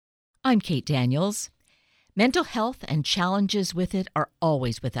I'm Kate Daniels. Mental health and challenges with it are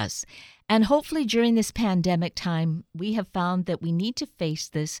always with us. And hopefully during this pandemic time, we have found that we need to face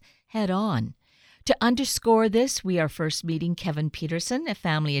this head on. To underscore this, we are first meeting Kevin Peterson, a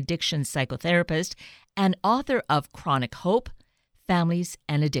family addiction psychotherapist and author of Chronic Hope, Families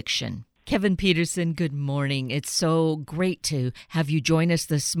and Addiction. Kevin Peterson, good morning. It's so great to have you join us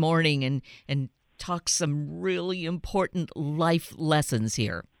this morning and talk some really important life lessons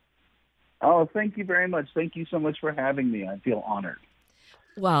here. Oh, thank you very much. Thank you so much for having me. I feel honored.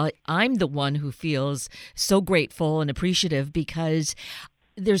 Well, I'm the one who feels so grateful and appreciative because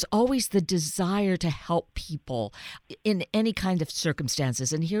there's always the desire to help people in any kind of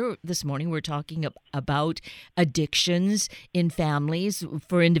circumstances. And here this morning, we're talking about addictions in families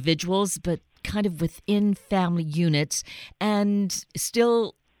for individuals, but kind of within family units, and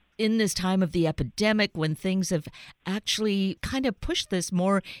still in this time of the epidemic when things have actually kind of pushed this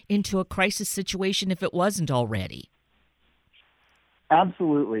more into a crisis situation if it wasn't already.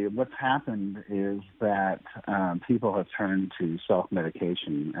 Absolutely. What's happened is that people have turned to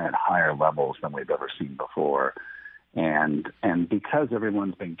self-medication at higher levels than we've ever seen before. And because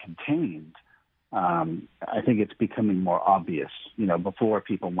everyone's been contained, I think it's becoming more obvious. You know, before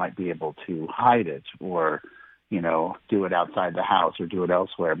people might be able to hide it or do it outside the house or do it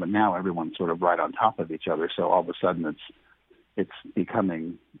elsewhere. But now everyone's sort of right on top of each other. So all of a sudden it's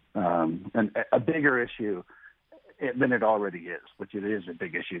becoming a bigger issue than it already is, which it is a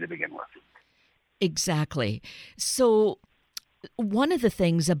big issue to begin with. Exactly. So one of the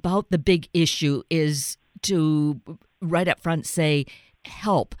things about the big issue is to right up front say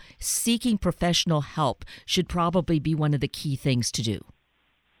help. Seeking professional help should probably be one of the key things to do.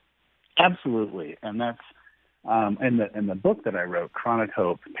 Absolutely. And that's in the book that I wrote, Chronic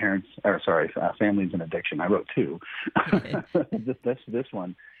Hope, Families and Addiction. I wrote two. This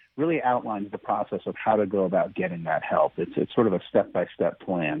one really outlines the process of how to go about getting that help. It's sort of a step-by-step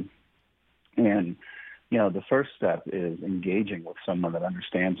plan. And, the first step is engaging with someone that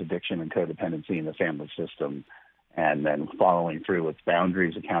understands addiction and codependency in the family system, and then following through with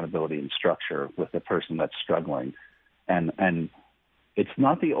boundaries, accountability, and structure with the person that's struggling. And it's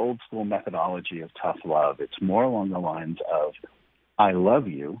not the old school methodology of tough love. It's more along the lines of, I love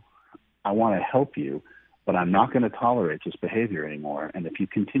you, I want to help you, but I'm not going to tolerate this behavior anymore. And if you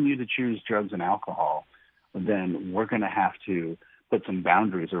continue to choose drugs and alcohol, then we're going to have to put some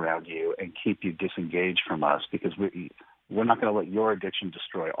boundaries around you and keep you disengaged from us because we're not going to let your addiction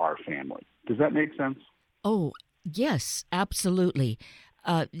destroy our family. Does that make sense? Oh, yes, absolutely.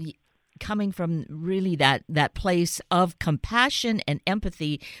 Coming from really that place of compassion and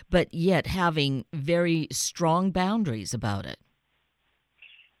empathy, but yet having very strong boundaries about it.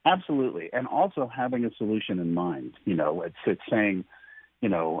 Absolutely. And also having a solution in mind. It's saying, we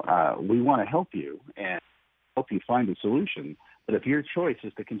want to help you and help you find a solution. But if your choice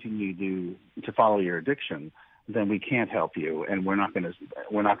is to continue to follow your addiction, then we can't help you, and we're not going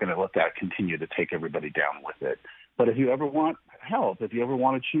to let that continue to take everybody down with it. But if you ever want help, if you ever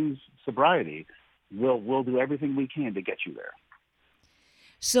want to choose sobriety, we'll do everything we can to get you there.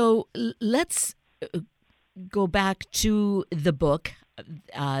 So let's go back to the book,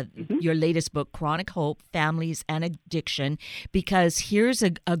 your latest book, Chronic Hope, Families and Addiction, because here's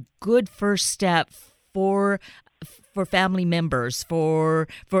a good first step for family members, for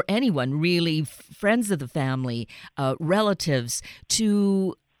anyone really, friends of the family, relatives,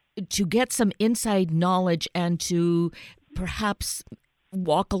 to get some inside knowledge and to perhaps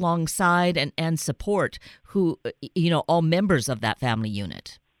walk alongside and support all members of that family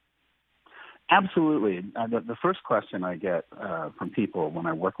unit. Absolutely. The first question I get from people when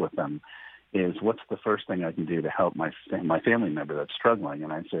I work with them is, what's the first thing I can do to help my family member that's struggling?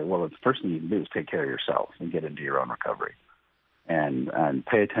 And I say, well, the first thing you can do is take care of yourself and get into your own recovery and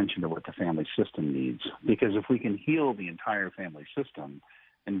pay attention to what the family system needs. Because if we can heal the entire family system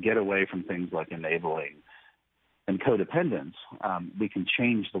and get away from things like enabling and codependence, we can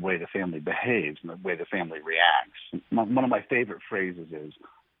change the way the family behaves and the way the family reacts. One of my favorite phrases is,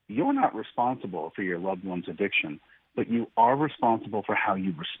 you're not responsible for your loved one's addiction, but you are responsible for how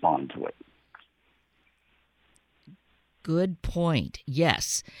you respond to it. Good point.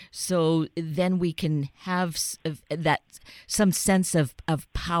 Yes. So then we can have some sense of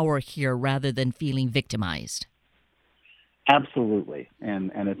power here rather than feeling victimized. Absolutely.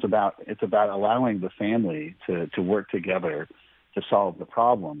 And it's about allowing the family to work together to solve the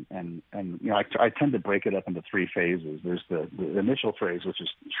problem. And I tend to break it up into three phases. There's the initial phase, which is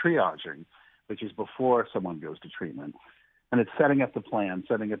triaging, which is before someone goes to treatment. And it's setting up the plan,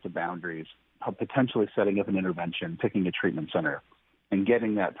 setting up the boundaries, potentially setting up an intervention, picking a treatment center. and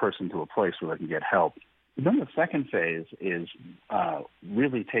getting that person to a place where they can get help. Then the second phase is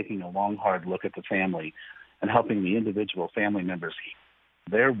really taking a long, hard look at the family and helping the individual family members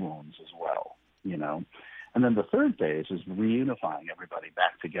heal their wounds as well, you know. And then the third phase is reunifying everybody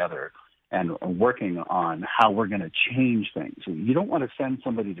back together and working on how we're going to change things. You don't want to send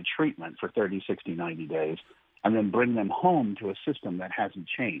somebody to treatment for 30, 60, 90 days and then bring them home to a system that hasn't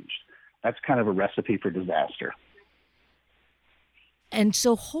changed. That's kind of a recipe for disaster. And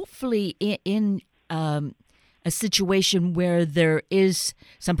so hopefully in a situation where there is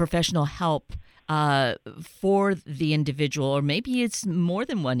some professional help for the individual, or maybe it's more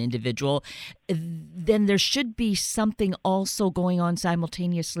than one individual, then there should be something also going on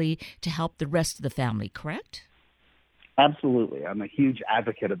simultaneously to help the rest of the family, correct? Absolutely. I'm a huge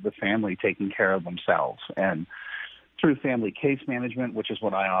advocate of the family taking care of themselves. And through family case management, which is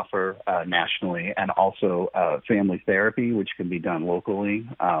what I offer nationally, and also family therapy, which can be done locally.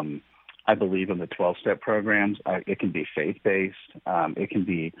 I believe in the 12-step programs. It can be faith-based. It can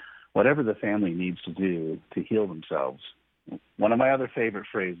be whatever the family needs to do to heal themselves. One of my other favorite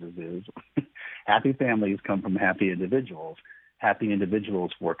phrases is, happy families come from happy individuals. Happy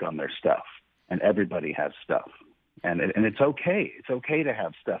individuals work on their stuff, and everybody has stuff. And it's okay. It's okay to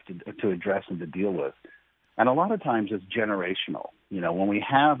have stuff to address and to deal with. And a lot of times it's generational. You know, when we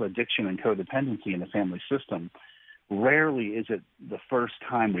have addiction and codependency in the family system, rarely is it the first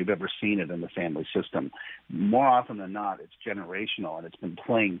time we've ever seen it in the family system. More often than not, it's generational, and it's been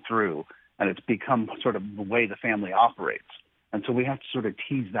playing through, and it's become sort of the way the family operates. And so we have to sort of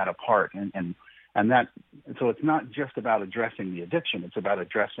tease that apart. And so it's not just about addressing the addiction. It's about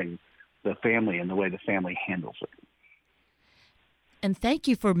addressing the family and the way the family handles it. And thank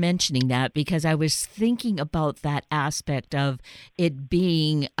you for mentioning that, because I was thinking about that aspect of it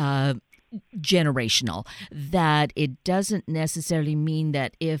being generational, that it doesn't necessarily mean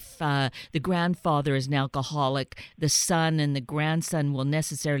that if the grandfather is an alcoholic, the son and the grandson will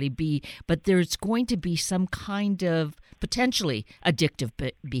necessarily be, but there's going to be some kind of potentially addictive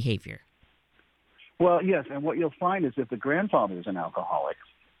behavior. Well, yes, and what you'll find is if the grandfather is an alcoholic,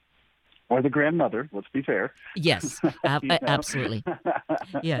 or the grandmother, let's be fair. Yes, absolutely.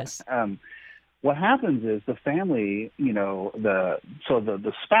 Yes. What happens is the family, you know,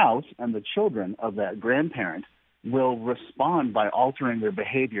 the spouse and the children of that grandparent will respond by altering their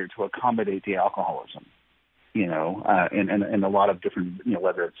behavior to accommodate the alcoholism. You know, in a lot of different, you know,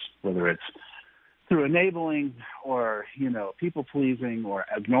 whether it's through enabling or, you know, people pleasing or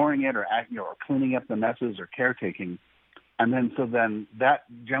ignoring it or cleaning up the messes or caretaking. And then that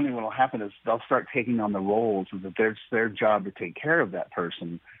generally what will happen is they'll start taking on the roles of that it's their job to take care of that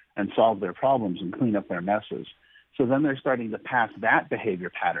person and solve their problems and clean up their messes. So then they're starting to pass that behavior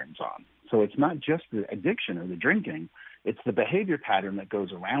patterns on. So it's not just the addiction or the drinking, it's the behavior pattern that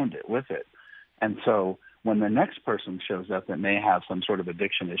goes around it with it. And so when the next person shows up that may have some sort of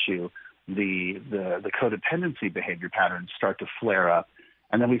addiction issue, the codependency behavior patterns start to flare up.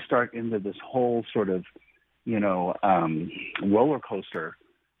 And then we start into this whole sort of, you know, roller coaster,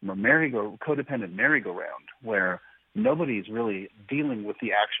 codependent merry-go-round, where nobody's really dealing with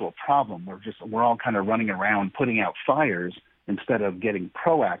the actual problem. We're all kind of running around putting out fires instead of getting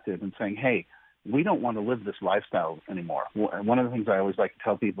proactive and saying, hey, we don't want to live this lifestyle anymore. One of the things I always like to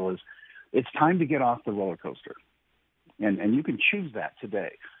tell people is it's time to get off the roller coaster. And you can choose that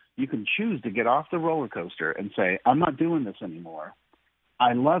today. You can choose to get off the roller coaster and say, I'm not doing this anymore.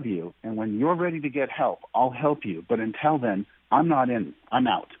 I love you, and when you're ready to get help, I'll help you. But until then, I'm not in. I'm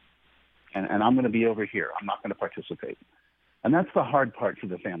out. And I'm going to be over here. I'm not going to participate. And that's the hard part for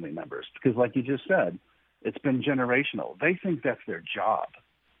the family members, because like you just said, it's been generational. They think that's their job,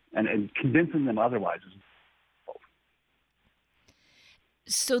 and convincing them otherwise is difficult.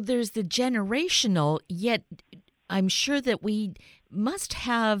 So there's the generational, yet I'm sure that we must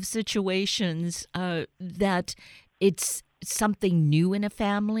have situations that it's something new in a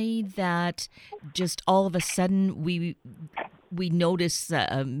family that just all of a sudden we notice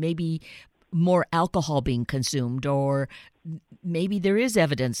maybe more alcohol being consumed, or maybe there is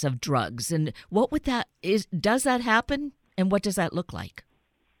evidence of drugs. And what would that is? Does that happen? And what does that look like?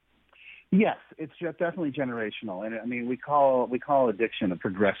 Yes, it's definitely generational. And I mean, we call addiction a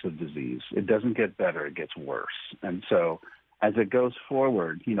progressive disease. It doesn't get better, it gets worse. And so as it goes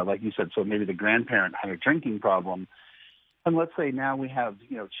forward, you know, like you said, so maybe the grandparent had a drinking problem. And let's say now we have,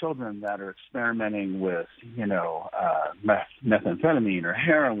 you know, children that are experimenting with, you know, methamphetamine or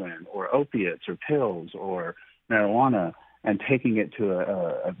heroin or opiates or pills or marijuana and taking it to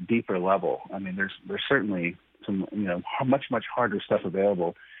a deeper level. I mean, there's certainly some, you know, much harder stuff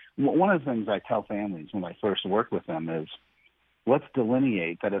available. One of the things I tell families when I first work with them is, let's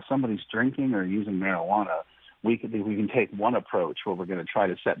delineate that if somebody's drinking or using marijuana, we can take one approach where we're going to try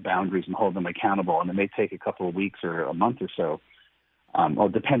to set boundaries and hold them accountable, and it may take a couple of weeks or a month or so, or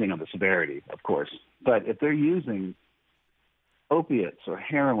depending on the severity, of course. But if they're using opiates or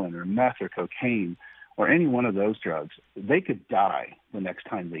heroin or meth or cocaine or any one of those drugs, they could die the next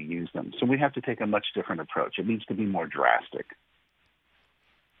time they use them. So we have to take a much different approach. It needs to be more drastic.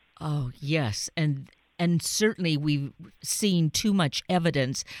 Oh, yes. And certainly we've seen too much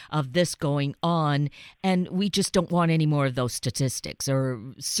evidence of this going on, and we just don't want any more of those statistics, or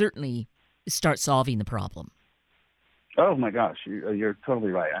certainly start solving the problem. Oh, my gosh, you're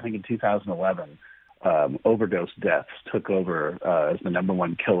totally right. I think in 2011, overdose deaths took over as the number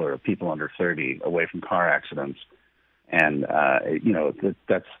one killer of people under 30 away from car accidents. And,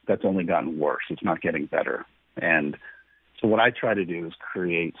 that's only gotten worse. It's not getting better. And so what I try to do is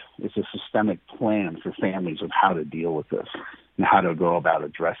create a systemic plan for families of how to deal with this and how to go about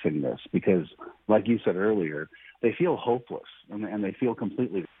addressing this. Because, like you said earlier, they feel hopeless and they feel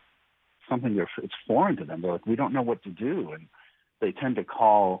completely something it's foreign to them. They're like, we don't know what to do. And they tend to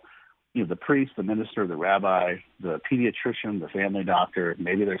call the priest, the minister, the rabbi, the pediatrician, the family doctor.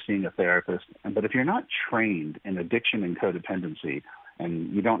 Maybe they're seeing a therapist. But if you're not trained in addiction and codependency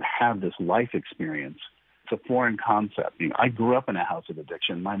and you don't have this life experience, it's a foreign concept. I grew up in a house of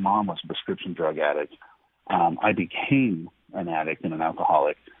addiction. My mom was a prescription drug addict. I became an addict and an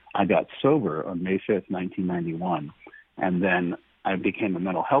alcoholic. I got sober on May 5th, 1991, and then I became a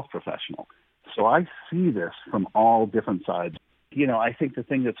mental health professional. So I see this from all different sides. I think the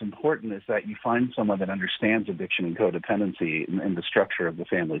thing that's important is that you find someone that understands addiction and codependency and the structure of the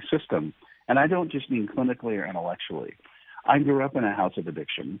family system. And I don't just mean clinically or intellectually. I grew up in a house of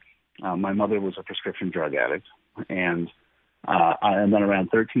addiction. My mother was a prescription drug addict, and then around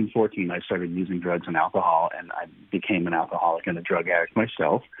 13, 14, I started using drugs and alcohol, and I became an alcoholic and a drug addict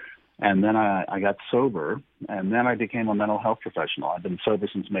myself. And then I got sober, and then I became a mental health professional. I've been sober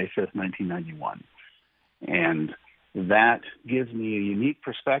since May 5th, 1991. And that gives me a unique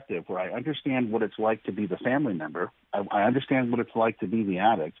perspective where I understand what it's like to be the family member. I understand what it's like to be the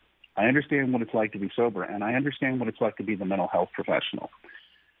addict. I understand what it's like to be sober, and I understand what it's like to be the mental health professional.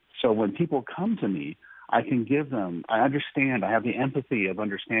 So when people come to me, I can give them, I understand, I have the empathy of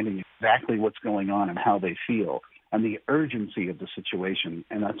understanding exactly what's going on and how they feel and the urgency of the situation.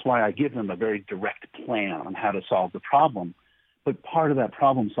 And that's why I give them a very direct plan on how to solve the problem. But part of that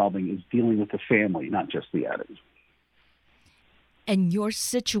problem solving is dealing with the family, not just the addict. And your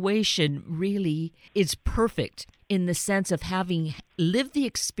situation really is perfect in the sense of having lived the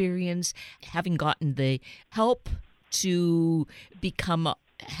experience, having gotten the help to become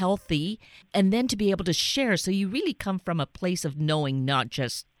healthy, and then to be able to share. So you really come from a place of knowing, not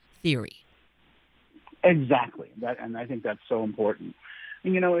just theory. Exactly. And I think that's so important.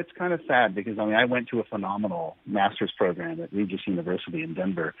 And, it's kind of sad because, I went to a phenomenal master's program at Regis University in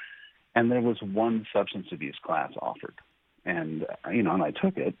Denver, and there was one substance abuse class offered. And, and I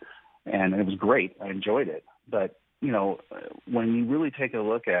took it, and it was great. I enjoyed it. But, when you really take a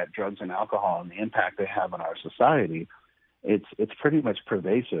look at drugs and alcohol and the impact they have on our society, it's pretty much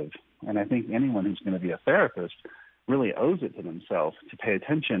pervasive. And I think anyone who's going to be a therapist really owes it to themselves to pay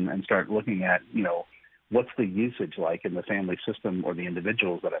attention and start looking at, what's the usage like in the family system or the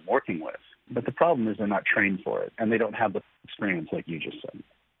individuals that I'm working with. But the problem is they're not trained for it, and they don't have the experience like you just said.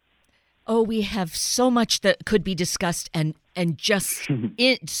 Oh, we have so much that could be discussed and just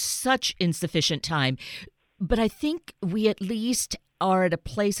in such insufficient time. But I think we at least are at a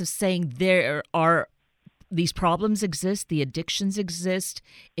place of saying these problems exist, the addictions exist.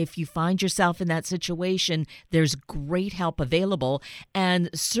 If you find yourself in that situation, there's great help available. And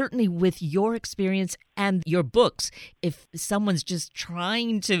certainly with your experience and your books, if someone's just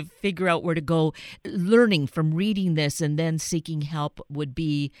trying to figure out where to go, learning from reading this and then seeking help would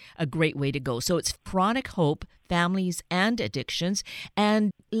be a great way to go. So it's Chronic Hope, Families and Addictions.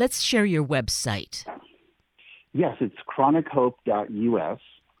 And let's share your website. Yes, it's chronichope.us.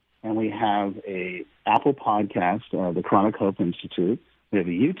 And we have a Apple podcast, the Chronic Hope Institute. We have a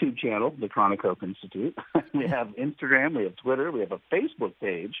YouTube channel, the Chronic Hope Institute. We have Instagram, we have Twitter, we have a Facebook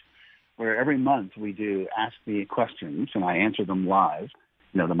page where every month we do Ask Me Questions, and I answer them live.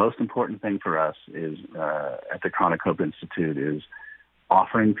 The most important thing for us is at the Chronic Hope Institute is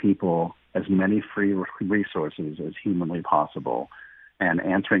offering people as many free resources as humanly possible and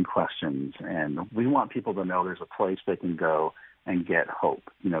answering questions. And we want people to know there's a place they can go and get hope,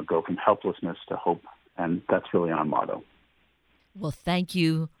 go from helplessness to hope. And that's really our motto. Well, thank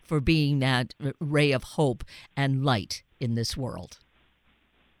you for being that ray of hope and light in this world.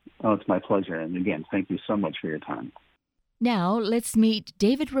 Oh, it's my pleasure. And again, thank you so much for your time. Now, let's meet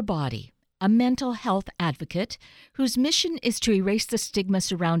David Rabati, a mental health advocate whose mission is to erase the stigma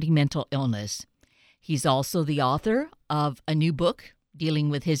surrounding mental illness. He's also the author of a new book dealing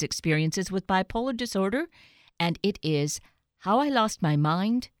with his experiences with bipolar disorder, and it is How I Lost My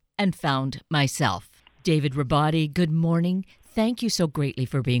Mind and Found Myself. David Rabati, good morning. Thank you so greatly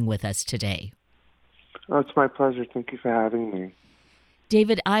for being with us today. Oh, it's my pleasure. Thank you for having me.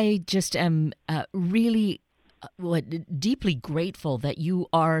 David, I just am really deeply grateful that you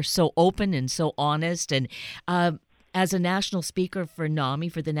are so open and so honest. And as a national speaker for NAMI,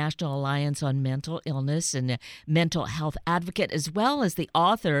 for the National Alliance on Mental Illness, and a mental health advocate, as well as the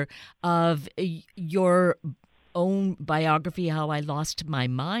author of your own biography, How I Lost My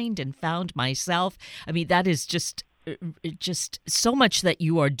Mind and Found Myself. I mean, that is just so much that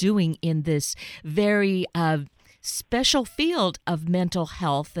you are doing in this very special field of mental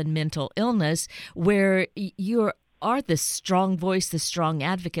health and mental illness, where you are the strong voice, the strong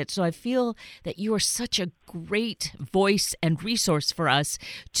advocate. So I feel that you are such a great voice and resource for us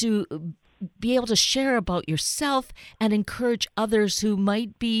to be able to share about yourself and encourage others who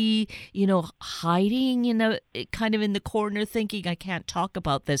might be, hiding kind of in the corner thinking, I can't talk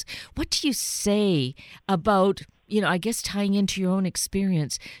about this. What do you say about, I guess tying into your own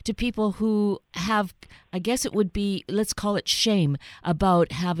experience, to people who have, I guess it would be, let's call it shame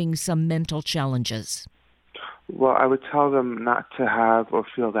about having some mental challenges? Well, I would tell them not to have or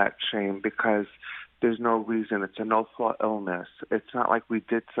feel that shame, because there's no reason. It's a no-fault illness. It's not like we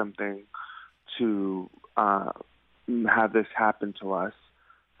did something to have this happen to us,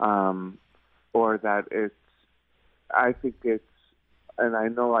 or that I think it's, and I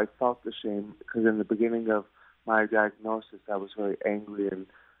know I felt the shame because in the beginning of my diagnosis, I was very angry and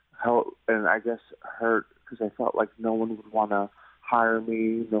I guess hurt, because I felt like no one would want to hire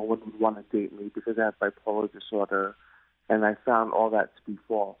me, no one would want to date me because I have bipolar disorder, and I found all that to be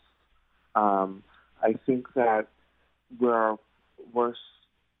false. I think that we're our worst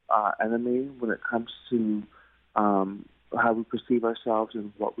enemy when it comes to how we perceive ourselves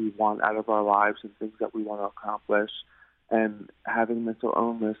and what we want out of our lives and things that we want to accomplish. And having mental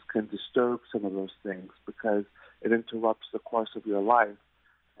illness can disturb some of those things because it interrupts the course of your life.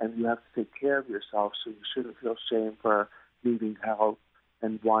 And you have to take care of yourself, so you shouldn't feel shame for needing help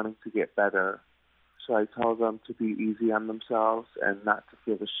and wanting to get better. So I tell them to be easy on themselves and not to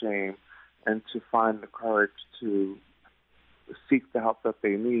feel the shame, and to find the courage to seek the help that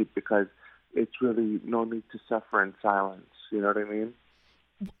they need, because it's really no need to suffer in silence. You know what I mean?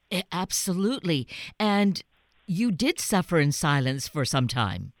 Absolutely. And you did suffer in silence for some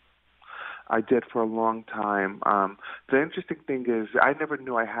time. I did for a long time. The interesting thing is I never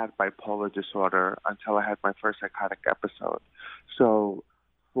knew I had bipolar disorder until I had my first psychotic episode. So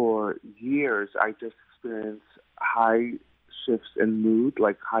for years, I just experienced high shifts in mood,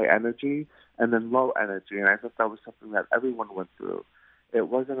 like high energy, and then low energy. And I thought that was something that everyone went through. It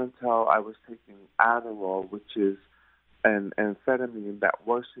wasn't until I was taking Adderall, which is an amphetamine that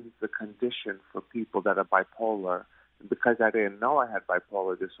worsens the condition for people that are bipolar. And because I didn't know I had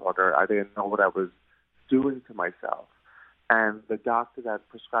bipolar disorder, I didn't know what I was doing to myself. And the doctor that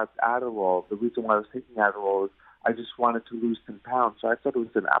prescribed Adderall, the reason why I was taking Adderall is I just wanted to lose 10 pounds. So I thought it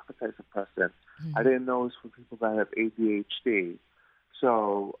was an appetite suppressant. Mm-hmm. I didn't know it was for people that have ADHD.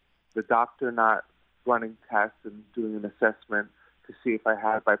 So the doctor not running tests and doing an assessment to see if I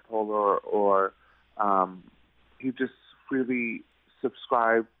had bipolar or he just freely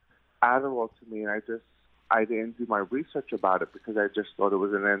subscribed Adderall to me, and I didn't do my research about it because I just thought it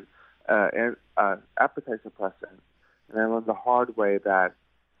was an appetite suppressant. And I learned the hard way that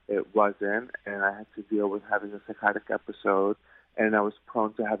it wasn't, and I had to deal with having a psychotic episode, and I was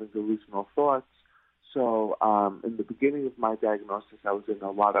prone to having delusional thoughts. So in the beginning of my diagnosis, I was in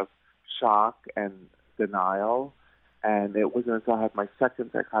a lot of shock and denial, and it wasn't until I had my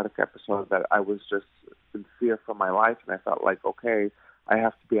second psychotic episode that I was just in fear for my life, and I felt like, okay, I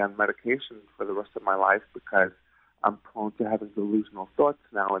have to be on medication for the rest of my life because I'm prone to having delusional thoughts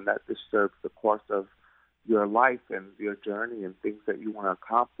now, and that disturbs the course of your life and your journey and things that you want to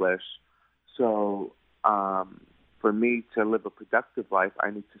accomplish. So for me to live a productive life, I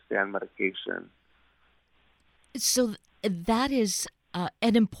need to stay on medication. So that is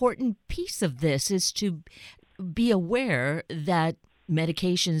an important piece of this, is to be aware that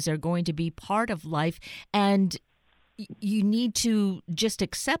medications are going to be part of life, and you need to just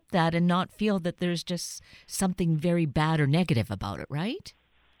accept that and not feel that there's just something very bad or negative about it, right?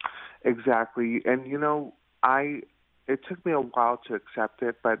 Exactly. And, it took me a while to accept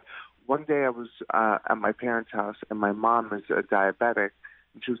it, but one day I was at my parents' house, and my mom is a diabetic,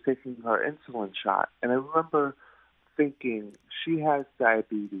 and she was taking her insulin shot. And I remember thinking she has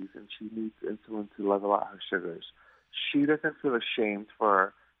diabetes and she needs insulin to level out her sugars. She doesn't feel ashamed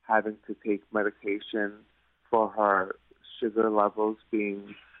for having to take medication for her sugar levels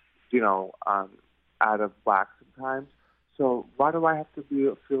being, out of whack sometimes. So why do I have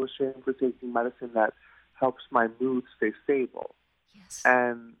to feel ashamed for taking medicine that helps my mood stay stable? Yes.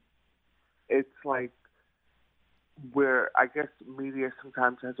 And it's like where I guess media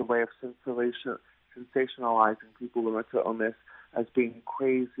sometimes has a way of sensationalizing people with mental illness as being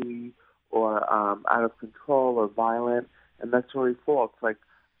crazy or out of control or violent, and that's really false. Like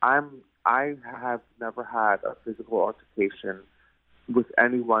I have never had a physical altercation with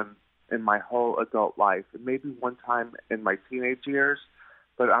anyone in my whole adult life. Maybe one time in my teenage years,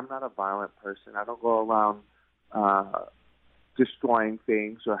 but I'm not a violent person. I don't go around destroying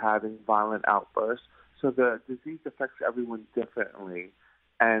things or having violent outbursts. So the disease affects everyone differently,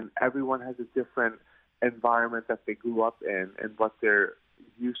 and everyone has a different environment that they grew up in and what they're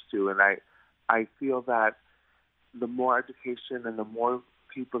used to. And I feel that the more education and the more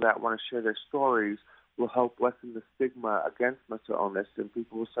people that want to share their stories will help lessen the stigma against mental illness, and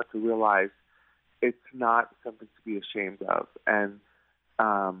people will start to realize it's not something to be ashamed of, and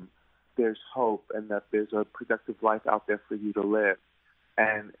there's hope, and that there's a productive life out there for you to live,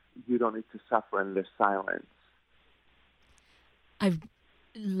 and you don't need to suffer in this silence. I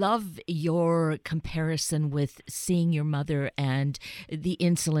love your comparison with seeing your mother and the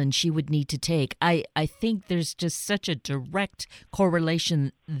insulin she would need to take. I think there's just such a direct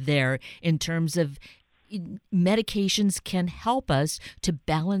correlation there in terms of medications can help us to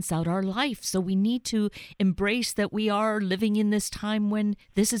balance out our life. So we need to embrace that we are living in this time when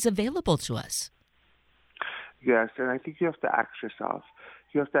this is available to us. Yes, and I think you have to ask yourself.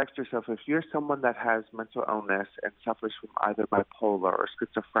 If you're someone that has mental illness and suffers from either bipolar or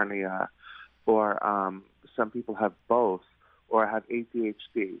schizophrenia, or some people have both, or have ADHD,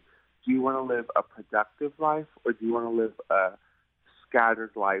 do you want to live a productive life, or do you want to live a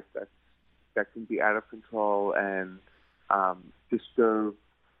scattered life that can be out of control and disturb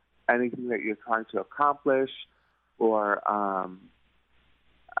anything that you're trying to accomplish, or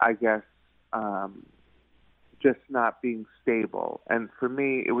just not being stable? And for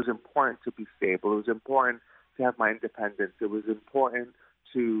me, it was important to be stable. It was important to have my independence. It was important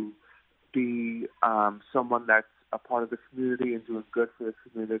to be someone that's a part of the community and doing good for the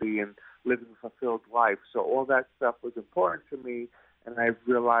community and living a fulfilled life. So all that stuff was important to me, and I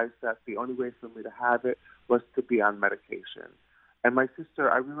realized that the only way for me to have it was to be on medication. And my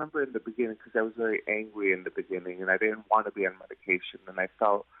sister, I remember in the beginning, because I was very angry in the beginning, and I didn't want to be on medication, and I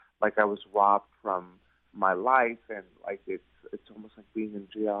felt like I was robbed from my life, and like it's almost like being in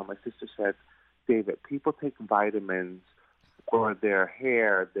jail. And my sister said, David, people take vitamins for their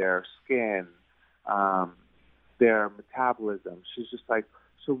hair, their skin, their metabolism. She's just like,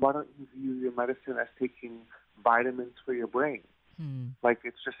 so why don't you view your medicine as taking vitamins for your brain? Like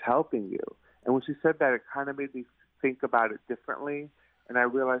it's just helping you. And when she said that, it kind of made me think about it differently, and I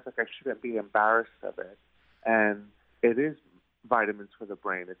realized like I shouldn't be embarrassed of it. And it is vitamins for the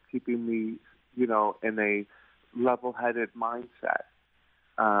brain. It's keeping me in a level-headed mindset.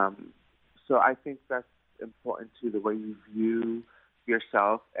 So I think that's important too, the way you view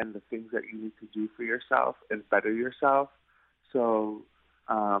yourself and the things that you need to do for yourself and better yourself. So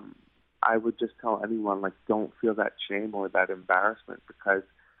I would just tell anyone, like, don't feel that shame or that embarrassment, because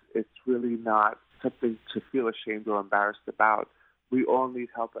it's really not something to feel ashamed or embarrassed about. We all need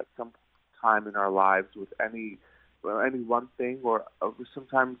help at some time in our lives with any one thing or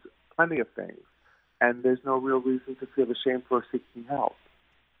sometimes plenty of things. And there's no real reason to feel ashamed for seeking help.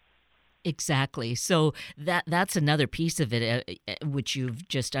 Exactly. So that's another piece of it, which you've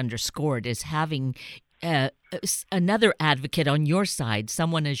just underscored, is having another advocate on your side,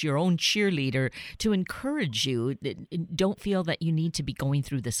 someone as your own cheerleader to encourage you. Don't feel that you need to be going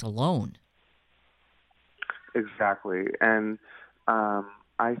through this alone. Exactly. And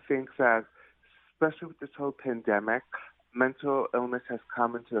I think that, especially with this whole pandemic, mental illness has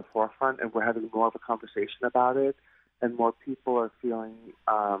come into the forefront, and we're having more of a conversation about it, and more people are feeling,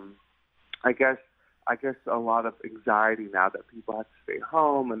 I guess a lot of anxiety now that people have to stay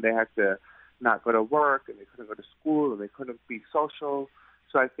home, and they had to not go to work, and they couldn't go to school, and they couldn't be social.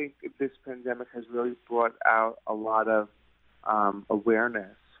 So I think this pandemic has really brought out a lot of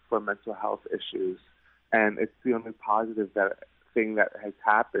awareness for mental health issues, and it's the only positive thing that has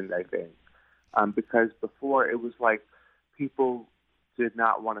happened, I think, because before it was like people did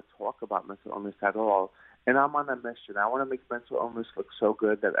not want to talk about mental illness at all. And I'm on a mission. I want to make mental illness look so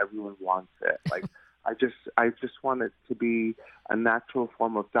good that everyone wants it. Like, I just want it to be a natural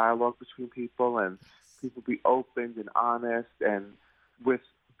form of dialogue between people, and people be open and honest. And with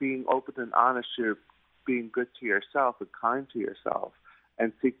being open and honest, you're being good to yourself and kind to yourself.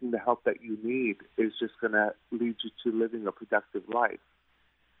 And seeking the help that you need is just going to lead you to living a productive life.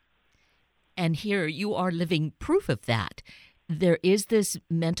 And here you are living proof of that. There is this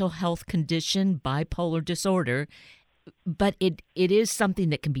mental health condition, bipolar disorder, but it is something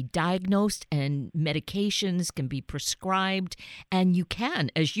that can be diagnosed and medications can be prescribed. And you can,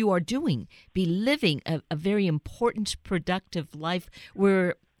 as you are doing, be living a very important, productive life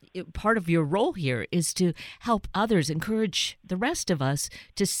where part of your role here is to help others, encourage the rest of us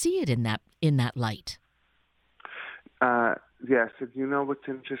to see it in that light. Yes, and you know what's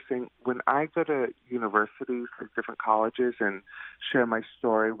interesting? When I go to universities, like different colleges, and share my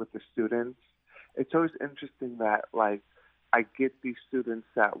story with the students, it's always interesting that, like, I get these students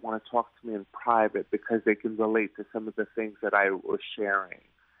that want to talk to me in private because they can relate to some of the things that I was sharing.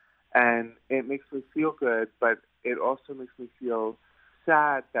 And it makes me feel good, but it also makes me feel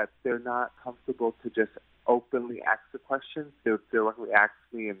sad that they're not comfortable to just openly ask the questions. They'll directly ask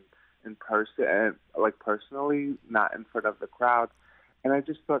me in person, and like personally, not in front of the crowd. And I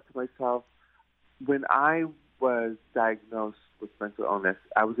just thought to myself, when I was diagnosed with mental illness,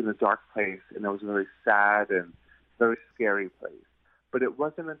 I was in a dark place, and I was in a very sad and very scary place. But it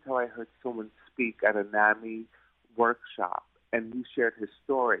wasn't until I heard someone speak at a NAMI workshop, and he shared his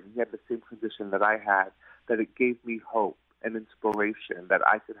story, and he had the same condition that I had, that it gave me hope and inspiration that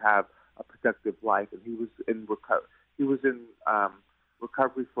I could have a productive life. And he was in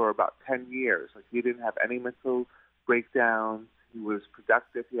recovery for about 10 years. Like, he didn't have any mental breakdowns. He was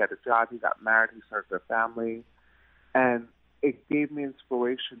productive. He had a job. He got married. He started a family. And it gave me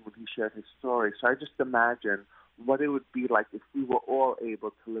inspiration when he shared his story. So I just imagine what it would be like if we were all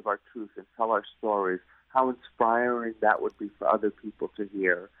able to live our truth and tell our stories, how inspiring that would be for other people to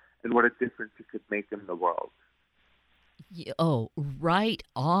hear, and what a difference it could make in the world. Oh, right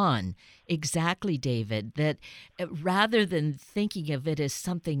on. Exactly, David. That rather than thinking of it as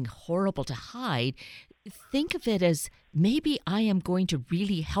something horrible to hide, think of it as maybe I am going to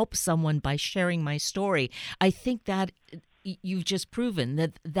really help someone by sharing my story. I think that you've just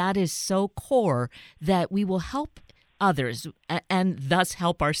proven that is so core that we will help others and thus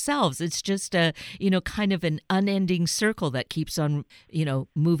help ourselves. It's just a, kind of an unending circle that keeps on,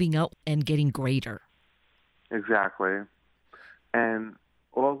 moving out and getting greater. Exactly. And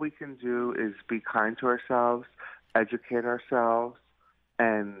all we can do is be kind to ourselves, educate ourselves,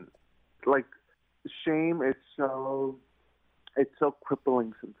 and like shame is so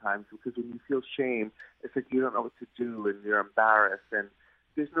crippling sometimes, because when you feel shame, it's like you don't know what to do and you're embarrassed, and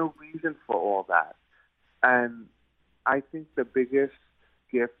there's no reason for all that. And I think the biggest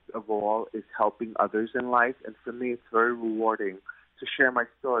gift of all is helping others in life. And for me, it's very rewarding to share my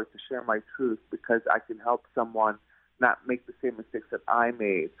story, to share my truth, because I can help someone not make the same mistakes that I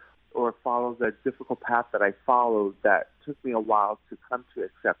made, or follow the difficult path that I followed that took me a while to come to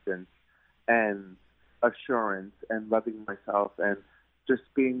acceptance and assurance and loving myself, and just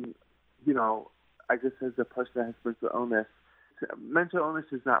being, I guess as a person that has mental illness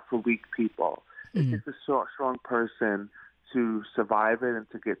is not for weak people. It takes a strong person to survive it and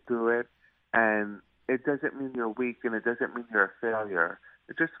to get through it. And it doesn't mean you're weak, and it doesn't mean you're a failure.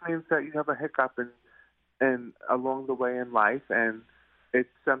 It just means that you have a hiccup and along the way in life, and it's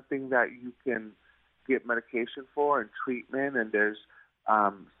something that you can get medication for and treatment, and there's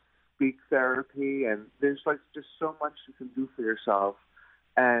speak therapy, and there's like just so much you can do for yourself.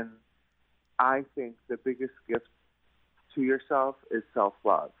 And I think the biggest gift to yourself is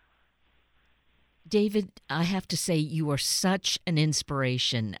self-love. David, I have to say you are such an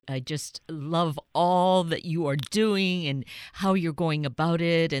inspiration. I just love all that you are doing and how you're going about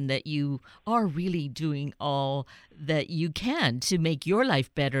it, and that you are really doing all that you can to make your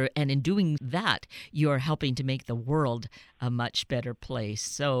life better. And in doing that, you're helping to make the world a much better place.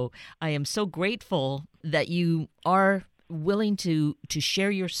 So I am so grateful that you are willing to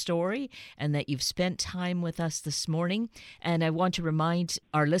share your story and that you've spent time with us this morning. And I want to remind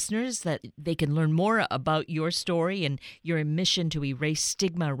our listeners that they can learn more about your story and your mission to erase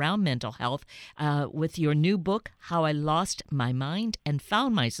stigma around mental health with your new book, How I Lost My Mind and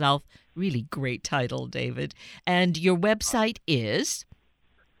Found Myself. Really great title, David. And your website is?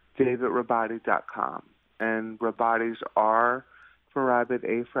 DavidRabati.com. And Rabatis are for rabbit,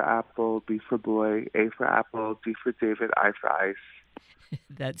 A for apple, B for boy, A for apple, D for David, I for ice.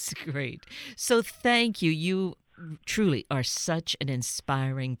 That's great. So thank you. You truly are such an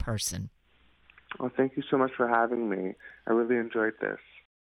inspiring person. Well, thank you so much for having me. I really enjoyed this.